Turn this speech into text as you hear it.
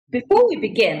Before we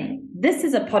begin, this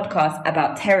is a podcast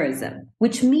about terrorism,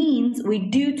 which means we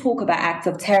do talk about acts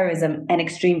of terrorism and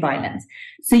extreme violence.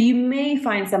 So you may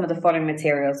find some of the following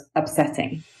materials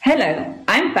upsetting. Hello,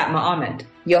 I'm Fatma Ahmed,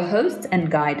 your host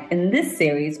and guide in this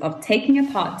series of Taking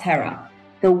Apart Terror,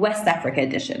 the West Africa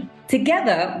edition.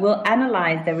 Together, we'll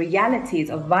analyze the realities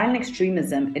of violent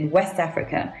extremism in West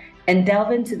Africa and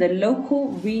delve into the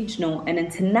local, regional, and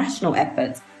international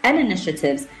efforts and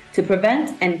initiatives to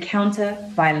prevent and counter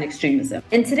violent extremism.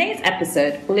 In today's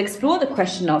episode, we'll explore the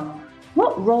question of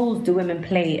what roles do women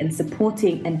play in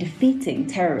supporting and defeating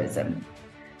terrorism?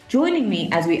 Joining me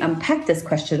as we unpack this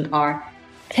question are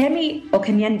Kemi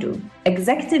Okenyendu,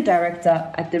 Executive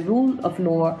Director at the Rule of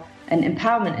Law and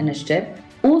Empowerment Initiative,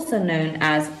 also known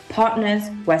as Partners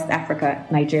West Africa,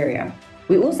 Nigeria.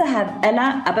 We also have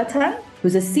Ella Abatan,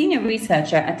 who's a senior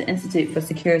researcher at the Institute for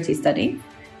Security Studies,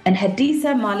 and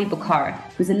Hadisa Mali Bukhara,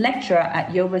 who's a lecturer at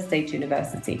Yobe State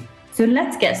University. So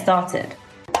let's get started.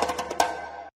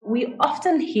 We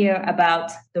often hear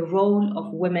about the role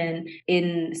of women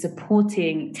in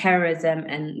supporting terrorism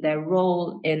and their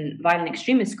role in violent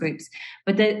extremist groups,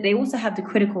 but they also have the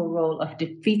critical role of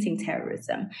defeating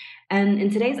terrorism. And in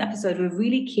today's episode, we're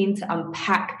really keen to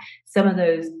unpack some of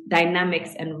those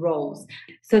dynamics and roles.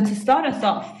 So to start us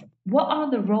off, what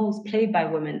are the roles played by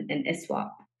women in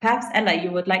ISWAP? Perhaps, Ella,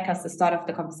 you would like us to start off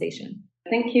the conversation.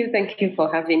 Thank you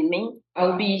for having me.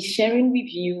 I'll be sharing with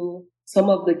you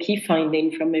some of the key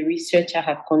findings from a research I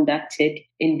have conducted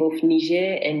in both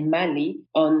Niger and Mali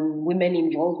on women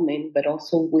involvement, but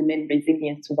also women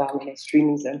resilience to violent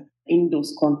extremism in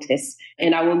those contexts.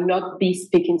 And I will not be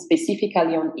speaking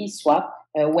specifically on ISWAP.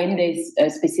 When there's a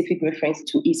specific reference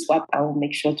to ISWAP, I will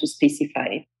make sure to specify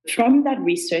it. From that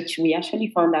research, we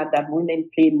actually found out that women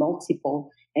play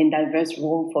multiple and diverse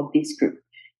roles for this group.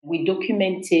 We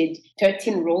documented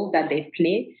 13 roles that they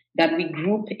play that we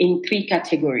group in three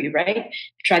categories, right?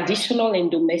 Traditional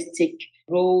and domestic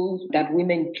roles that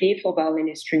women play for violent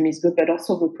extremist group, but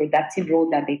also reproductive role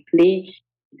that they play.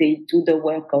 They do the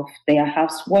work of their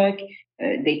housework.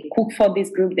 They cook for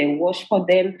this group. They wash for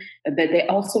them, but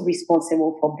they're also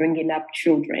responsible for bringing up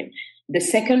children. The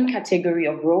second category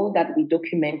of role that we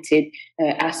documented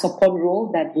are support role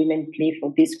that women play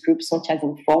for this group, such as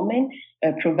informant,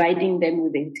 providing them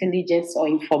with intelligence or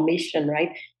information,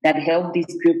 right, that help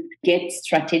this group get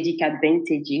strategic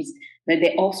advantages. But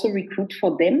they also recruit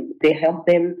for them. They help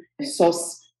them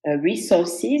source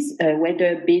resources,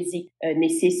 whether basic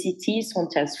necessities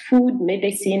such as food,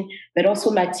 medicine, but also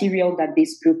material that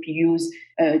this group use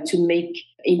to make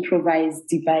improvised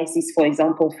devices, for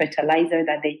example, fertilizer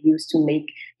that they use to make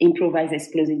improvised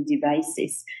explosive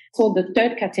devices. So the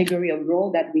third category of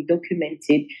role that we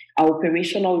documented, our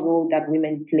operational role that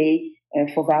women play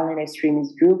for violent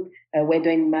extremist group,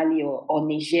 whether in Mali or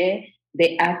Niger.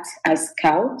 They act as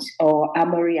scouts or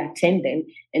armory attendant,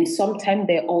 and sometimes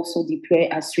they also deploy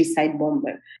as suicide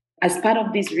bomber. As part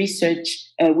of this research,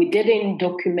 we didn't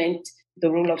document the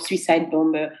role of suicide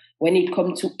bomber when it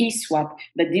comes to ISWAP,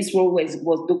 but this role was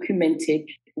documented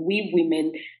with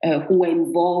women who were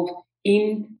involved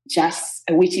in JAS,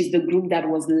 which is the group that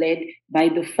was led by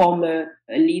the former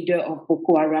leader of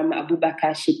Boko Haram,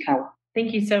 Abubakar Shekau.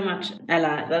 Thank you so much,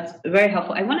 Ella. That's very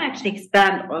helpful. I want to actually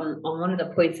expand on one of the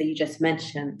points that you just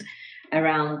mentioned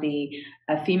around the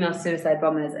female suicide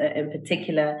bombers, in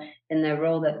particular, in their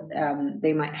role that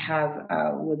they might have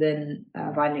within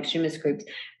violent extremist groups.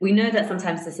 We know that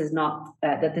sometimes this is not,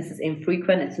 that this is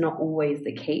infrequent. It's not always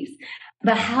the case.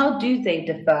 But how do they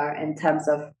differ in terms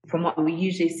of, from what we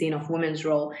usually see of women's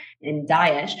role in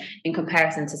Daesh in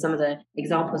comparison to some of the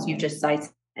examples you've just cited?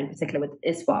 In particular with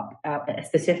ISWAP,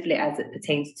 specifically as it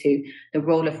pertains to the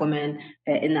role of women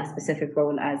in that specific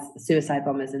role as suicide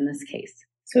bombers in this case?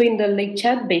 So in the Lake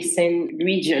Chad Basin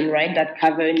region, right, that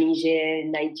cover Niger,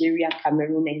 Nigeria,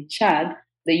 Cameroon, and Chad,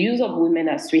 the use of women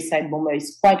as suicide bombers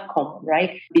is quite common,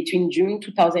 right? Between June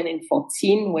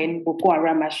 2014, when Boko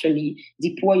Haram actually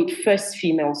deployed first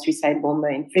female suicide bomber,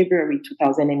 in February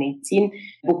 2018,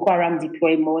 Boko Haram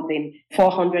deployed more than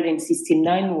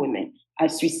 469 women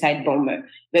as suicide bomber.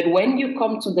 But when you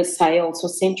come to the Sahel, so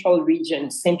central region,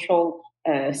 Sahel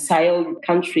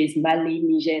countries, Mali,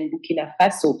 Niger, and Burkina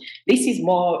Faso, this is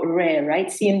more rare,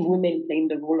 right? Seeing women playing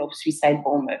the role of suicide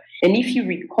bomber. And if you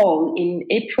recall, in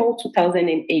April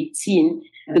 2018,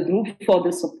 the group for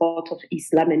the support of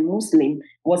Islam and Muslim,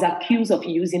 was accused of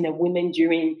using a woman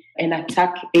during an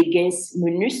attack against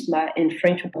MINUSMA and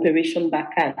French Operation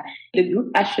Barkhane. The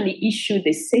group actually issued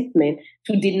a statement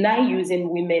to deny using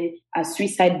women as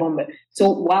suicide bombers. So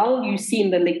while you see in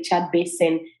the Lake Chad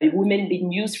Basin women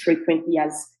being used frequently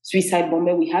as suicide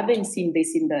bomber, we haven't seen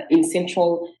this in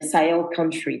Central Sahel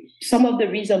country. Some of the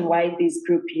reason why this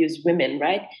group use women,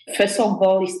 right? First of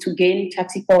all, is to gain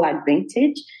tactical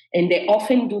advantage, and they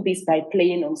often do this by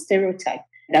playing on stereotypes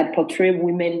that portray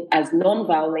women as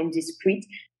non-violent, discreet,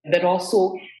 but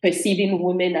also perceiving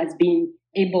women as being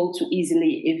able to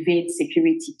easily evade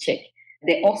security check.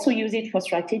 They also use it for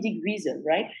strategic reasons,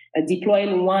 right?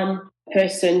 Deploying one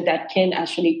person that can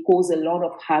actually cause a lot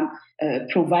of harm,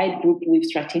 provide group with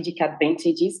strategic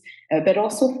advantages, but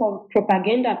also for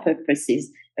propaganda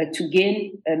purposes, to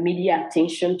gain media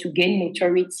attention, to gain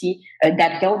notoriety,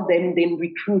 that help them then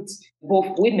recruit both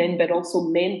women but also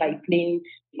men by playing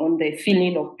on the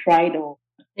feeling of pride.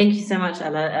 Thank you so much,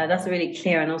 Ella. That's really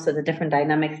clear, and also the different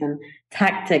dynamics and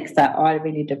tactics that are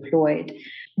really deployed.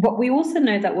 But we also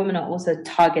know that women are also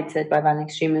targeted by violent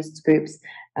extremist groups,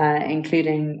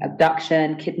 including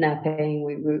abduction, kidnapping.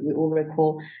 We all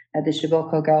recall the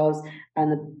Chiboko Girls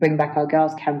and the Bring Back Our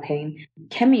Girls campaign.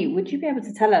 Kemi, would you be able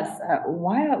to tell us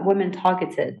why are women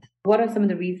targeted? What are some of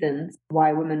the reasons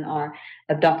why women are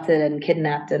abducted and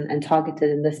kidnapped and targeted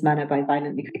in this manner by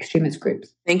violent extremist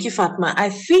groups? Thank you, Fatma. I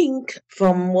think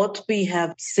from what we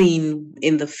have seen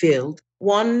in the field,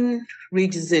 one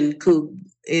reason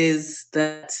is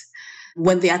that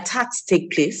when the attacks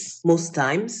take place, most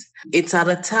times, it's at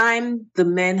a time the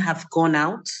men have gone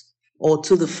out or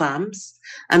to the farms,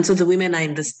 and so the women are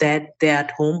in the stead, they're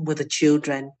at home with the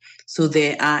children, so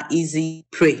they are easy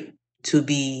prey to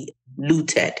be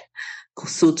looted,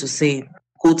 so to say,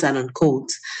 quote and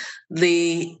unquote.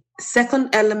 The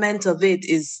second element of it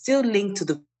is still linked to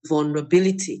the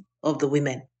vulnerability of the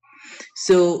women.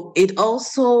 So it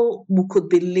also could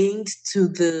be linked to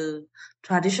the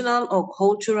traditional or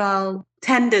cultural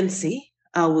tendency,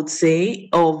 I would say,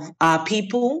 of our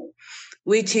people,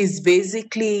 which is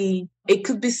basically, it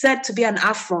could be said to be an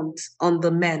affront on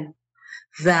the men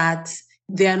that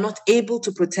they are not able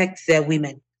to protect their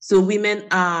women. So women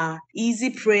are easy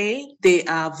prey, they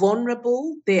are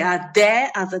vulnerable, they are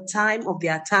there at the time of the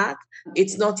attack.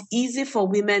 It's not easy for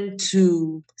women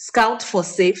to scout for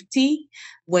safety.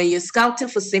 When you're scouting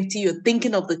for safety, you're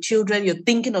thinking of the children, you're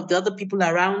thinking of the other people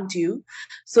around you.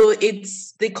 So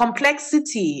it's the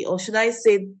complexity, or should I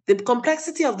say, the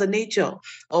complexity of the nature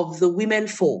of the women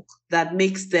folk that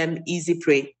makes them easy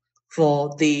prey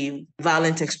for the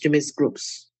violent extremist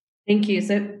groups. Thank you.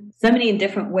 So many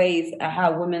different ways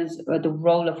how the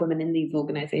role of women in these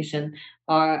organizations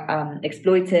are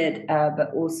exploited,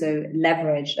 but also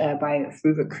leveraged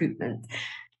through recruitment.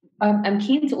 I'm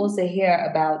keen to also hear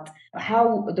about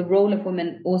how the role of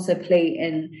women also play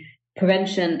in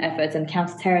prevention efforts and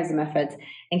counterterrorism efforts.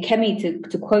 And Kemi,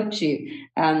 to quote you,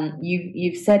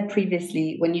 you've said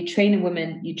previously, when you train a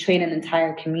woman, you train an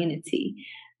entire community.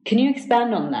 Can you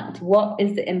expand on that? What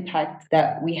is the impact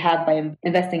that we have by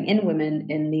investing in women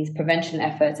in these prevention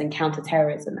efforts and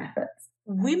counterterrorism efforts?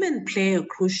 Women play a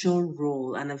crucial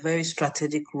role and a very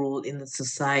strategic role in the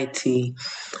society,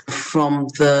 from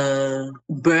the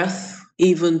birth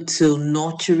even to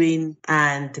nurturing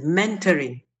and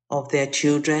mentoring of their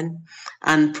children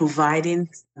and providing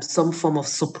some form of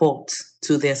support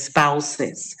to their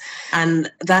spouses. And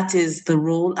that is the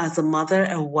role as a mother,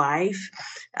 a wife.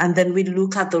 And then we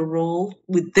look at the role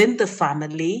within the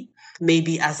family,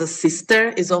 maybe as a sister,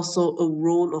 is also a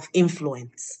role of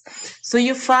influence. So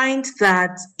you find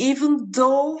that even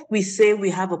though we say we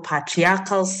have a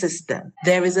patriarchal system,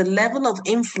 there is a level of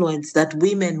influence that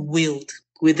women wield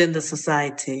within the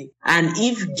society. And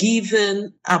if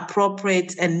given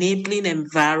appropriate enabling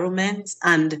environment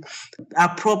and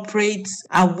appropriate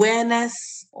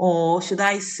awareness, or should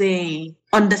I say,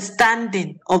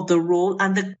 understanding of the role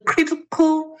and the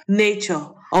critical nature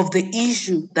of the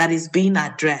issue that is being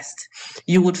addressed,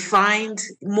 you would find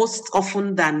most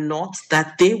often than not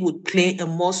that they would play a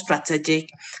more strategic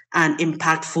and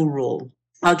impactful role.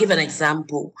 I'll give an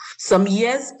example. Some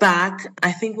years back,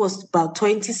 I think it was about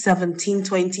 2017,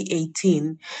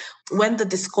 2018, when the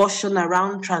discussion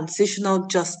around transitional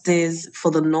justice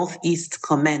for the Northeast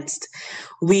commenced,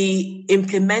 we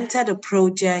implemented a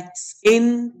project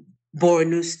in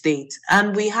Borno State,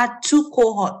 and we had two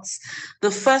cohorts. The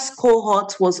first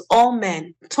cohort was all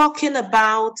men, talking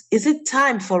about, is it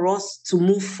time for us to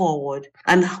move forward,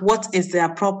 and what is the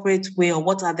appropriate way, or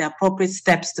what are the appropriate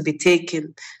steps to be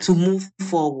taken to move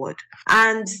forward?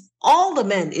 And all the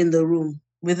men in the room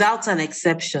without an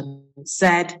exception,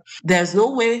 said there's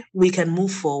no way we can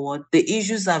move forward. The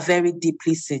issues are very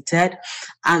deeply seated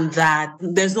and that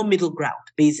there's no middle ground,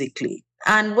 basically.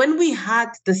 And when we had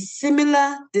the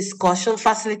similar discussion,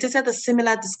 facilitated a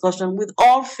similar discussion with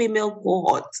all female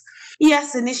cohorts,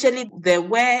 yes, initially there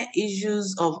were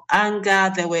issues of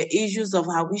anger, there were issues of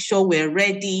are we sure we're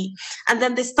ready? And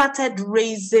then they started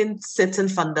raising certain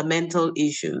fundamental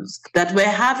issues that we're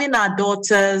having our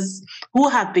daughters who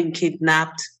have been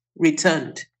kidnapped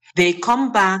returned. They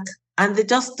come back and they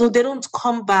don't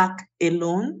come back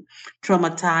alone,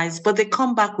 traumatized, but they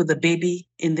come back with a baby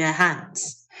in their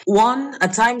hands. One,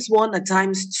 at times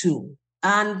two.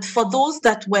 And for those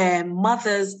that were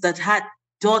mothers that had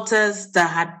daughters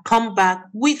that had come back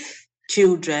with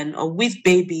children or with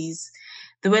babies,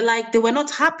 they were not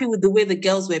happy with the way the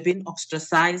girls were being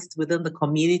ostracized within the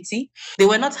community. They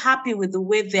were not happy with the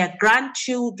way their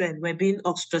grandchildren were being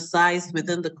ostracized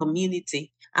within the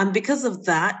community. And because of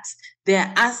that,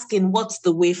 they're asking what's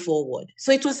the way forward.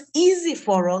 So it was easy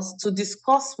for us to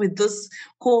discuss with this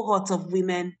cohort of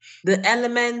women the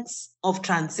elements of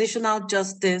transitional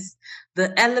justice,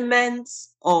 the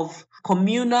elements of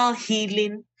communal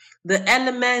healing, the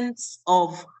elements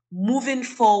of moving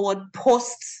forward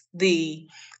post the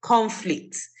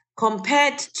conflict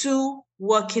compared to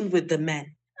working with the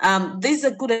men. This is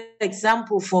a good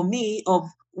example for me of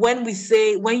when we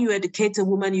say, when you educate a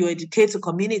woman, you educate a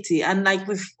community. And like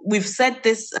we've said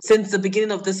this since the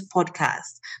beginning of this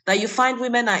podcast, that you find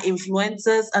women are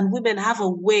influencers and women have a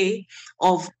way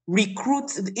of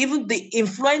even the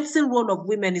influencing role of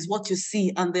women is what you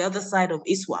see on the other side of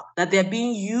ISWAP, that they're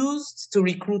being used to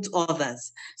recruit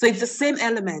others. So it's the same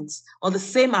elements or the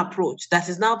same approach that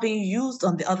is now being used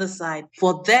on the other side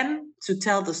for them to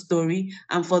tell the story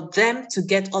and for them to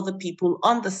get other people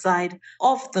on the side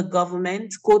of the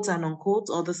government, quote and unquote,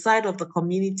 or the side of the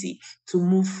community to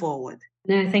move forward.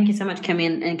 No, thank you so much,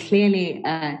 Kemi. And clearly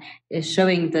is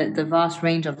showing the vast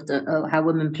range of how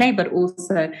women play, but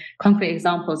also concrete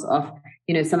examples of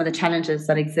some of the challenges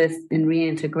that exist in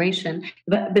reintegration.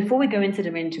 But before we go into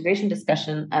the reintegration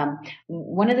discussion,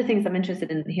 one of the things I'm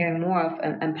interested in hearing more of,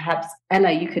 and perhaps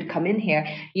Ella, you could come in here,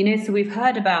 so we've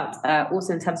heard about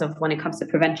also in terms of when it comes to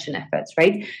prevention efforts,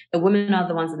 right? The women are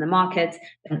the ones in the market,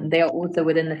 and they are also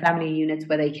within the family units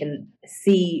where they can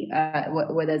see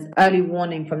where there's early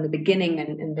warning from the beginning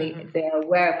and they are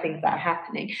aware of things that are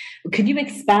happening. Could you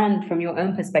expand from your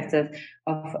own perspective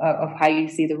of how you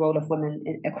see the role of women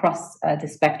across the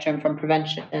spectrum from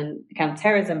prevention and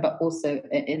counterterrorism, but also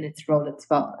in its role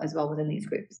as well within these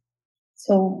groups?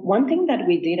 So one thing that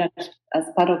we did as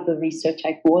part of the research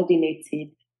I coordinated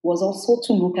was also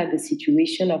to look at the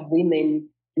situation of women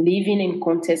living in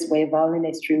contexts where violent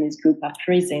extremist groups are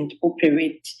present,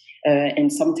 operate,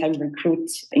 and sometimes recruit,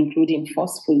 including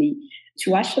forcefully,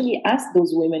 to actually ask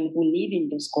those women who live in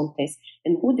those contexts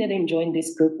and who didn't join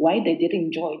this group, why they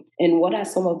didn't join, and what are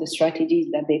some of the strategies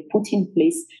that they put in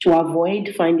place to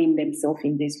avoid finding themselves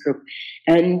in this group.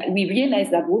 And we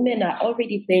realized that women are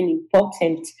already playing an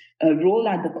important role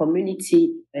at the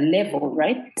community level,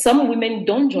 right? Some women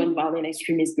don't join violent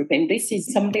extremist group, and this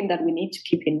is something that we need to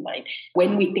keep in mind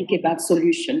when we think about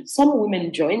solutions. Some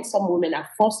women join, some women are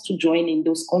forced to join in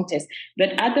those contexts,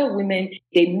 but other women,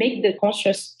 they make the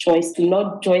conscious choice to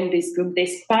not join this group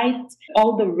despite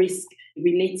all the risks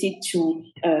related to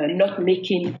not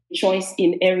making choice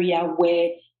in area where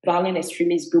violent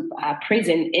extremist groups are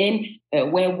present and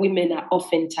where women are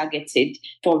often targeted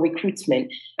for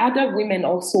recruitment. Other women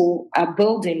also are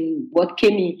building what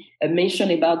Kemi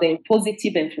mentioned about the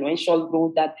positive influential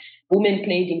role that women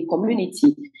played in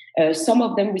community. Some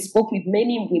of them, we spoke with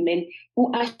many women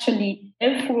who actually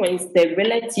influenced their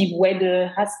relative, whether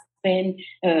husband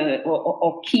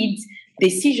or kids,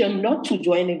 decision not to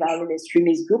join a violent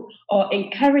extremist group or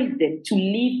encourage them to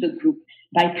leave the group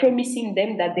by promising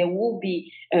them that they will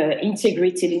be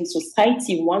integrated in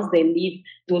society once they leave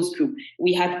those groups.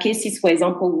 We had cases, for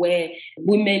example, where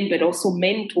women, but also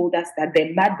men told us that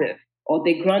their mother or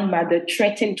their grandmother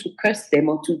threatened to curse them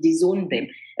or to disown them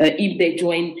if they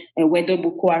join whether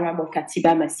Boko Haram or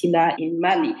Katiba Masina in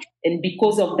Mali. And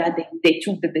because of that, they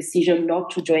took the decision not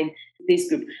to join this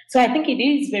group. So I think it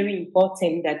is very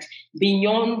important that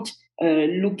beyond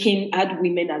looking at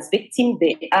women as victims,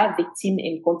 they are victims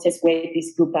in contexts where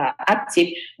these groups are active,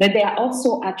 but they are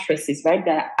also actresses, right? They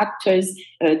are actors.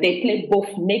 They play both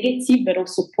negative but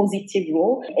also positive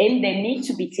role, and they need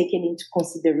to be taken into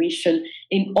consideration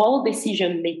in all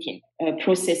decision-making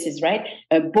processes, right?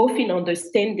 Both in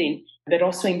understanding, but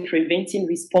also in preventing,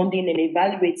 responding, and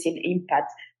evaluating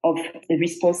impact of the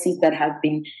responses that have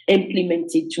been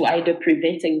implemented to either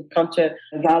prevent and counter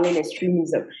violent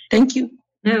extremism. Thank you.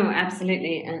 No,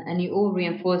 absolutely. And you all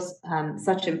reinforce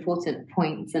such important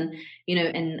points. And,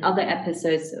 in other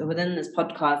episodes within this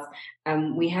podcast,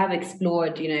 we have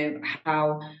explored,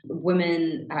 how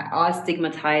women are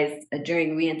stigmatized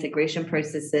during reintegration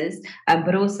processes.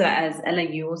 But also, as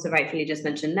Ellen, you also rightfully just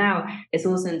mentioned now, it's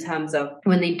also in terms of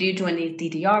when they do join these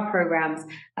DDR programs,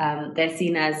 they're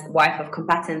seen as wife of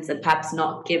combatants and perhaps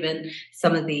not given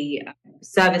some of the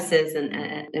services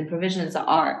and provisions that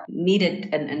are needed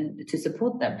and to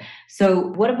support them. So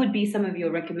what would be some of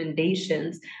your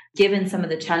recommendations, given some of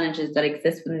the challenges that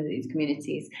exist within these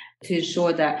communities, to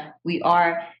ensure that we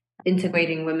are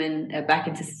integrating women back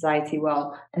into society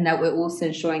well, and that we're also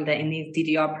ensuring that in these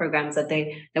DDR programs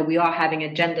that we are having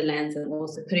a gender lens and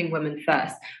also putting women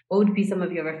first? What would be some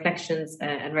of your reflections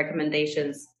and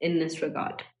recommendations in this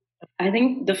regard? I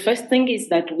think the first thing is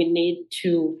that we need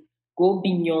to go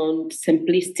beyond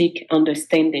simplistic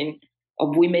understanding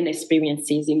of women's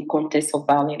experiences in context of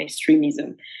violent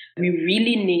extremism. We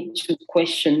really need to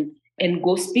question and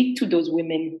go speak to those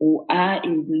women who are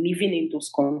living in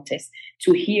those contexts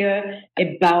to hear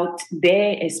about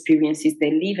their experiences,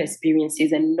 their lived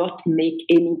experiences, and not make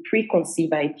any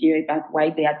preconceived idea about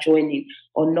why they are joining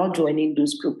or not joining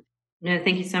those groups. No,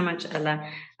 thank you so much, Ella.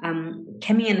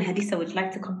 Kemi and Hadisa, would you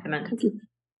like to compliment?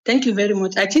 Thank you very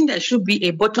much. I think there should be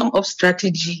a bottom-up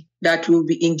strategy that will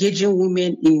be engaging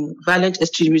women in violent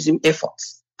extremism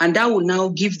efforts. And that will now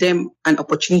give them an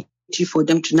opportunity for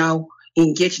them to now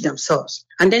engage themselves.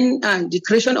 And then the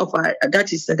creation of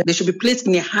that is that they should be placed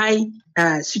in a high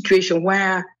situation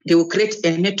where they will create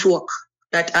a network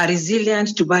that are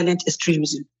resilient to violent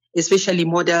extremism, especially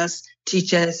mothers,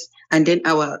 teachers, and then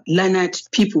our learned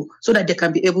people, so that they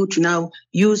can be able to now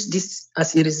use this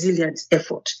as a resilient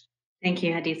effort. Thank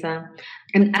you, Hadisa.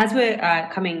 And as we're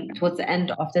coming towards the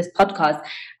end of this podcast,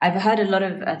 I've heard a lot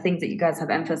of things that you guys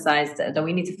have emphasized, that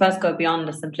we need to first go beyond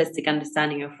the simplistic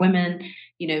understanding of women,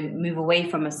 move away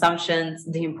from assumptions,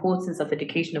 the importance of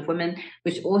education of women,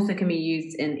 which also can be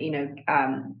used in,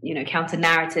 counter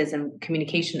narratives and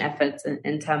communication efforts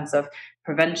in terms of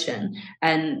prevention.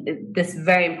 And this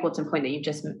very important point that you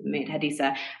just made,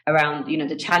 Hadisa, around,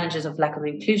 the challenges of lack of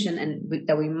inclusion and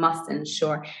that we must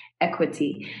ensure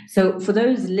equity. So for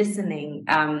those listening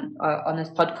on this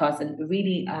podcast and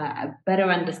really a better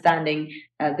understanding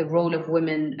the role of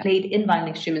women played in violent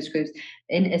extremist groups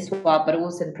in ISWA, but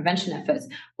also in prevention efforts,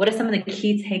 what are some of the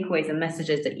key takeaways and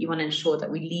messages that you want to ensure that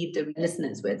we leave the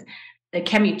listeners with?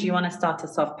 Kemi, do you want to start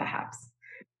us off perhaps?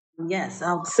 Yes,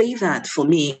 I'll say that for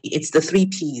me, it's the 3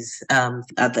 Ps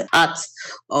at the heart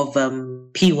of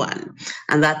P1,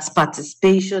 and that's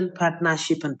participation,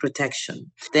 partnership, and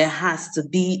protection. There has to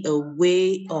be a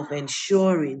way of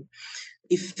ensuring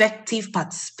effective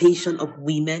participation of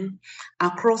women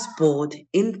across board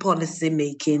in policy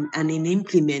making and in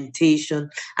implementation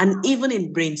and even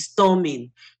in brainstorming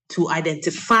to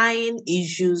identifying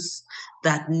issues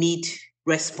that need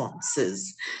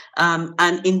responses.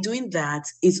 And in doing that,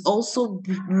 it's also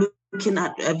looking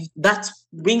at that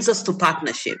brings us to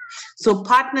partnership. So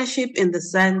partnership in the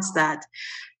sense that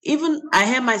even I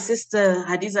hear my sister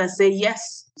Hadiza say,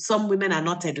 yes, some women are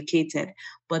not educated,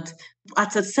 but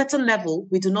at a certain level,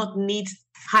 we do not need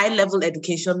high-level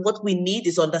education. What we need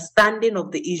is understanding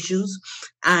of the issues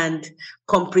and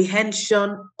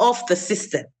comprehension of the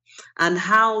system and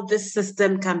how this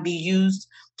system can be used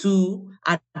to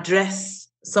address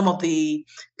some of the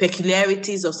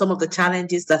peculiarities of some of the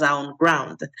challenges that are on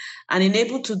ground. And in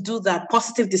able to do that,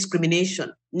 positive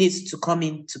discrimination needs to come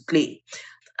into play.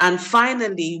 And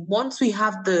finally, once we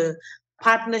have the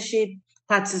partnership,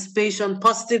 participation,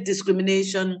 positive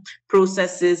discrimination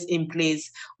processes in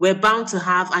place, we're bound to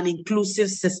have an inclusive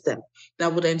system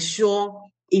that would ensure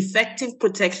effective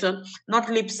protection, not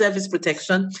lip service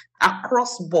protection,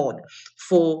 across board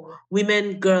for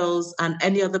women, girls, and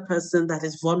any other person that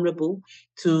is vulnerable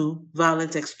to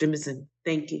violent extremism.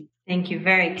 Thank you. Thank you.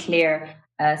 Very clear,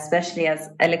 especially as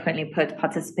eloquently put,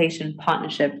 participation,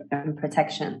 partnership, and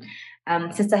protection.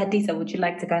 Sister Hadisa, would you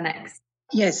like to go next?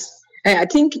 Yes. I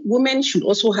think women should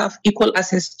also have equal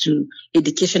access to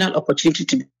educational opportunity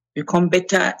to become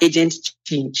better agents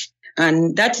change.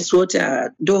 And that is what,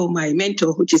 though my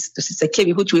mentor, which is Sister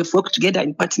Kemi, which we've worked together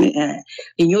in partner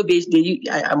in your base,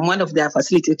 I'm one of their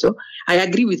facilitators. I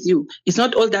agree with you. It's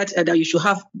not all that you should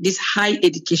have this high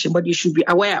education, but you should be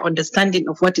aware, understanding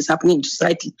of what is happening in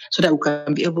society so that we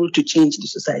can be able to change the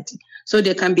society. So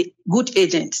they can be good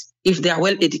agents if they are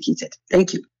well educated.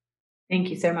 Thank you. Thank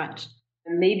you so much.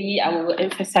 Maybe I will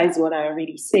emphasize what I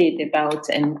already said about,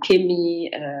 and Kemi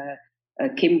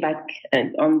came back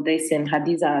on this, and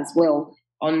Hadiza as well,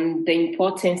 on the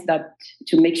importance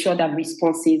to make sure that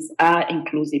responses are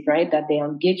inclusive, right? That they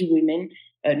engage women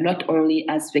not only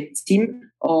as victims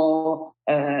or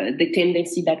the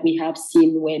tendency that we have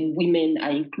seen when women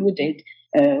are included,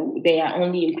 they are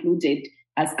only included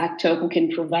as actors who can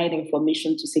provide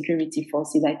information to security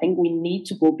forces. I think we need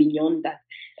to go beyond that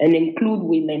and include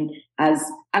women as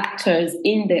actors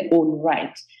in their own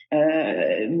right.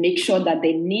 Make sure that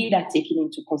their needs are taken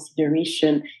into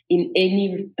consideration in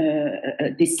any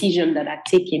decision that are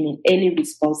taken, in any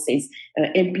responses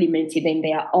implemented, and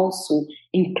they are also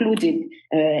included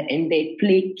and they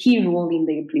play key role in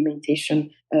the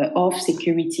implementation of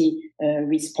security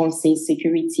responses,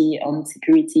 security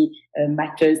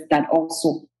matters that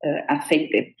also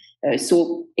affect them.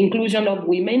 So inclusion of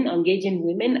women, engaging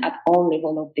women at all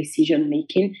levels of decision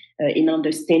making in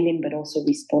understanding, but also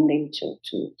responding to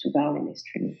violent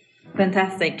extremism.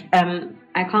 Fantastic.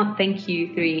 I can't thank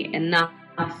you three enough,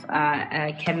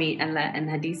 Kemi, Ella, and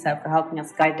Hadisa, for helping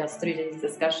us guide us through these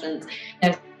discussions.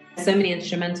 There's so many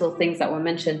instrumental things that were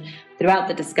mentioned throughout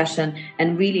the discussion,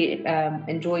 and really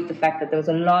enjoyed the fact that there was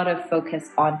a lot of focus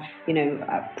on,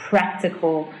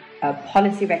 practical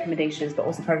policy recommendations, but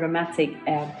also programmatic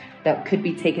that could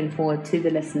be taken forward to the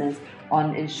listeners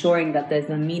on ensuring that there's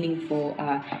a meaningful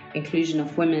inclusion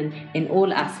of women in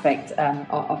all aspects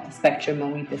of the spectrum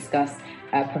when we discuss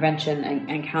prevention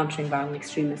and countering violent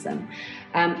extremism.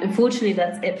 Unfortunately,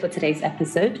 that's it for today's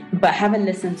episode, but have a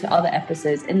listen to other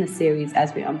episodes in the series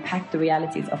as we unpack the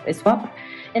realities of ISWAP.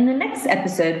 In the next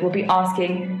episode, we'll be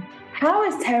asking, how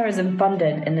is terrorism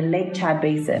funded in the Lake Chad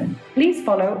Basin? Please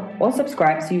follow or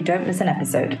subscribe so you don't miss an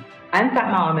episode. I'm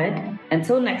Fatma Ahmed.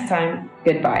 Until next time,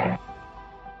 goodbye.